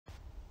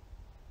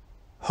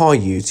Hi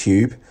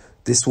YouTube,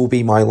 this will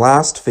be my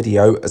last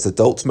video as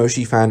Adult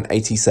Moshi Fan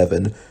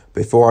 87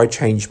 before I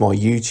change my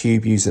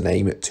YouTube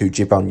username to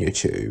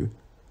Jibanyachu.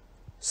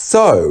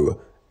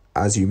 So,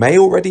 as you may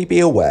already be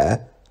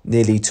aware,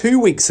 nearly 2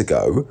 weeks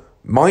ago,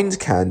 Mind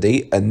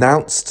Candy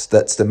announced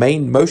that the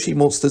main Moshi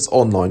Monsters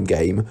online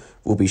game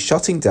will be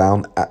shutting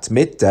down at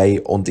midday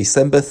on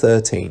December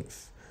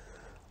 13th.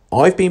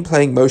 I've been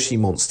playing Moshi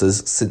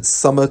Monsters since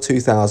summer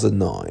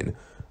 2009,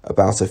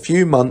 about a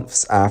few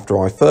months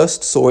after I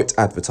first saw it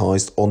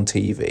advertised on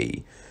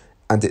TV,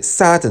 and it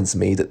saddens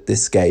me that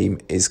this game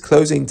is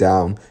closing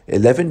down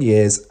 11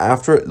 years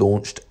after it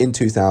launched in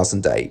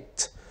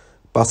 2008.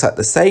 But at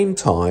the same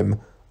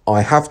time,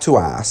 I have to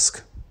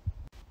ask,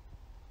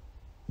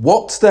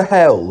 what the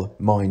hell,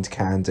 Mind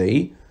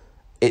Candy?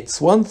 It's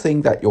one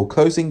thing that you're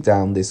closing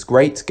down this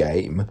great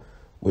game,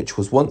 which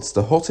was once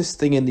the hottest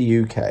thing in the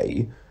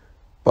UK,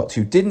 but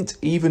you didn't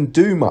even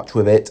do much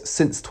with it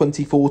since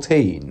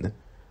 2014.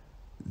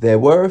 There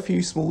were a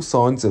few small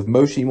signs of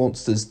Moshi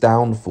Monsters'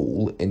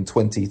 downfall in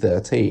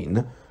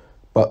 2013,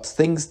 but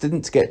things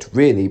didn't get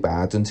really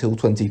bad until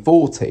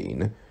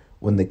 2014,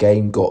 when the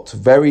game got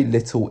very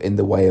little in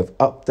the way of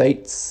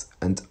updates,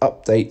 and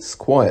updates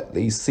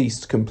quietly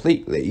ceased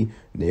completely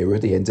nearer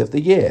the end of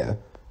the year,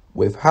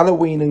 with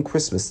Halloween and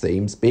Christmas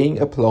themes being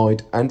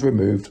applied and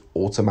removed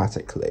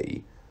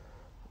automatically.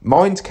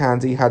 Mind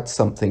Candy had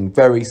something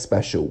very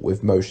special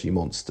with Moshi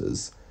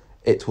Monsters.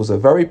 It was a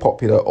very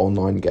popular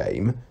online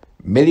game.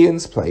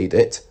 Millions played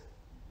it,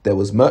 there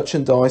was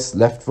merchandise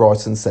left,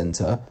 right and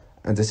centre,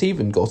 and it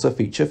even got a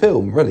feature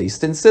film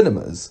released in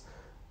cinemas.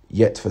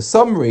 Yet for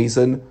some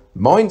reason,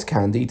 Mind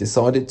Candy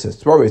decided to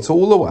throw it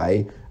all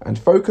away and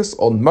focus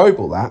on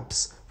mobile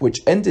apps, which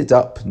ended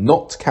up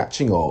not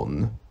catching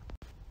on.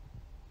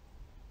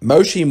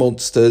 Moshi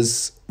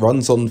Monsters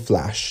runs on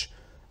Flash,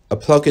 a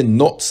plugin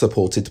not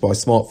supported by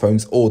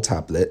smartphones or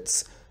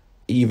tablets,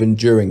 even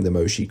during the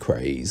Moshi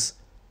craze.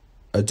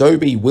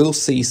 Adobe will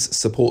cease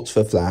support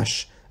for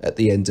Flash at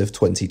the end of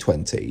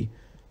 2020.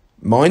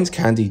 Mind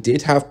Candy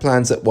did have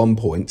plans at one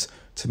point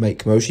to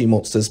make Moshi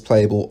Monsters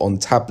playable on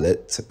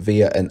tablet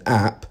via an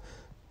app,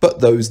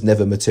 but those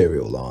never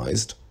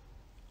materialised.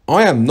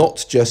 I am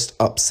not just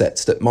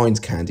upset that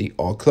Mind Candy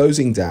are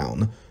closing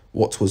down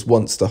what was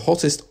once the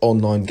hottest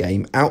online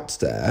game out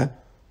there,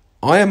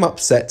 I am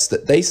upset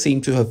that they seem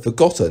to have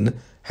forgotten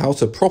how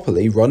to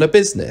properly run a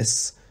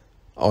business.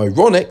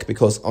 Ironic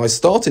because I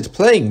started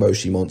playing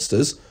Moshi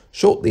Monsters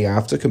shortly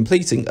after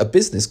completing a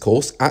business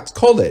course at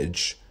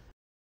college.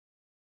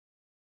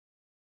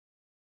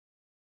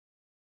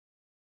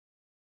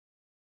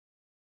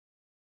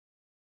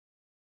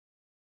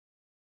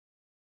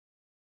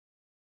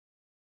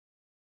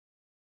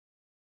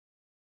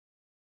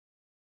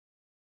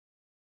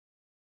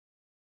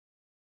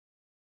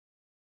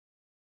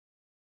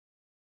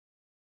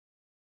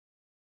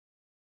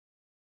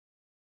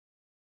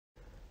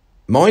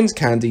 Mind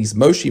Candy's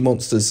Moshi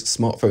Monsters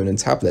smartphone and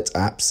tablet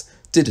apps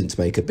didn't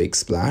make a big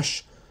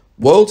splash.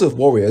 World of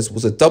Warriors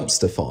was a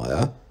dumpster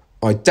fire.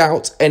 I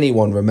doubt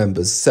anyone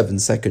remembers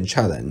 7-second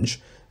challenge,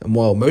 and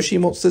while Moshi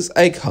Monsters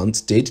Egg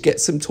Hunt did get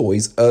some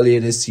toys earlier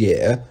this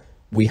year,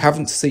 we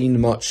haven't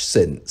seen much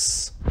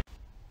since.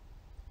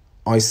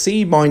 I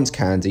see Mind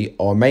Candy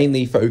are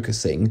mainly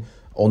focusing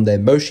on their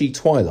Moshi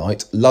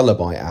Twilight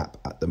Lullaby app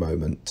at the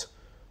moment.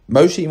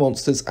 Moshi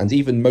Monsters and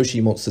even Moshi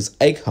Monsters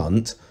Egg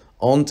Hunt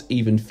aren't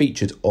even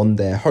featured on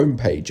their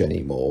homepage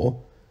anymore,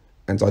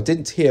 and I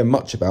didn't hear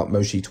much about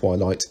Moshi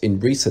Twilight in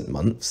recent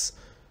months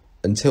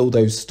until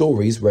those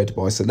stories read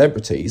by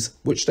celebrities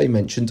which they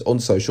mentioned on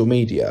social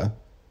media.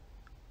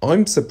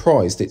 I'm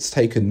surprised it's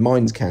taken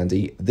Mind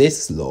Candy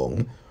this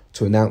long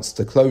to announce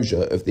the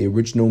closure of the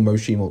original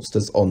Moshi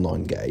Monsters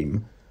online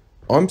game.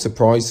 I'm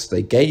surprised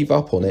they gave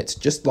up on it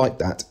just like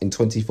that in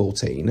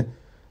 2014.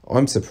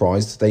 I'm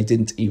surprised they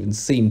didn't even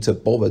seem to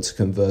bother to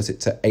convert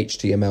it to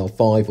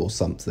HTML5 or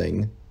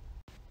something.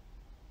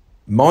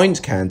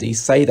 Mind Candy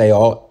say they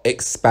are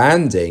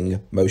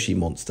expanding Moshi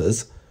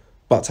Monsters,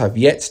 but have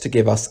yet to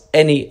give us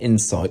any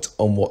insight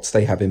on what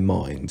they have in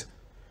mind.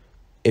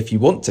 If you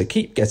want to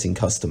keep getting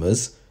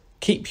customers,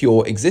 keep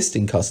your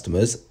existing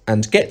customers,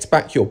 and get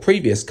back your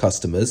previous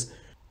customers,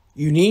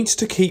 you need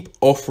to keep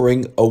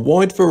offering a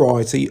wide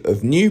variety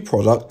of new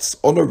products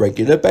on a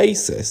regular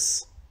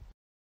basis.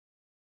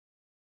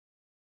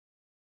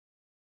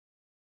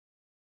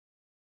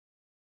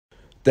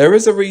 There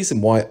is a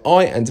reason why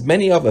I and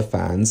many other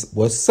fans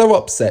were so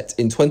upset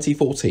in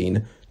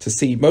 2014 to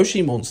see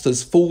Moshi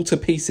Monsters fall to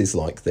pieces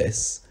like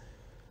this.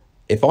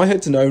 If I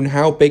had known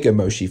how big a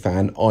Moshi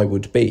fan I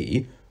would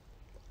be,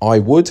 I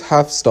would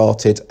have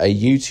started a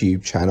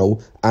YouTube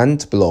channel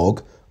and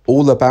blog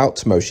all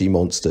about Moshi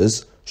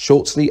Monsters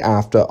shortly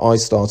after I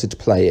started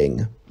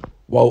playing,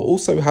 while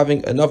also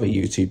having another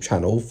YouTube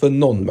channel for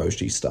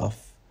non-Moshi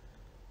stuff.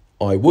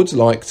 I would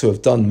like to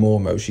have done more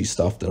Moshi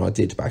stuff than I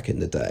did back in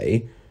the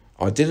day.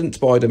 I didn't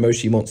buy the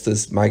Moshi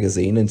Monsters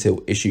magazine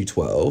until issue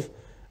 12,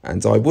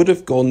 and I would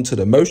have gone to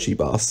the Moshi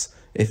bus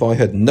if I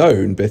had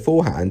known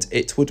beforehand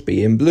it would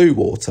be in Blue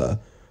Water,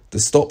 the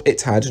stop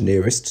it had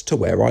nearest to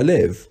where I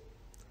live.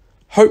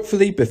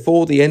 Hopefully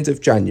before the end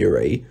of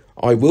January,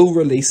 I will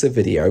release a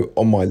video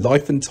on my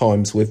life and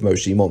times with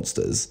Moshi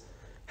Monsters.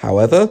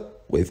 However,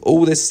 with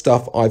all this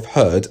stuff I've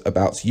heard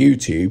about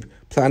YouTube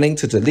planning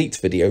to delete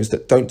videos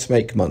that don't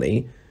make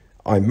money,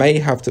 I may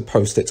have to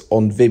post it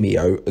on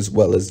Vimeo as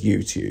well as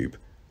YouTube.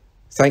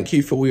 Thank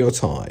you for your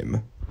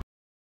time.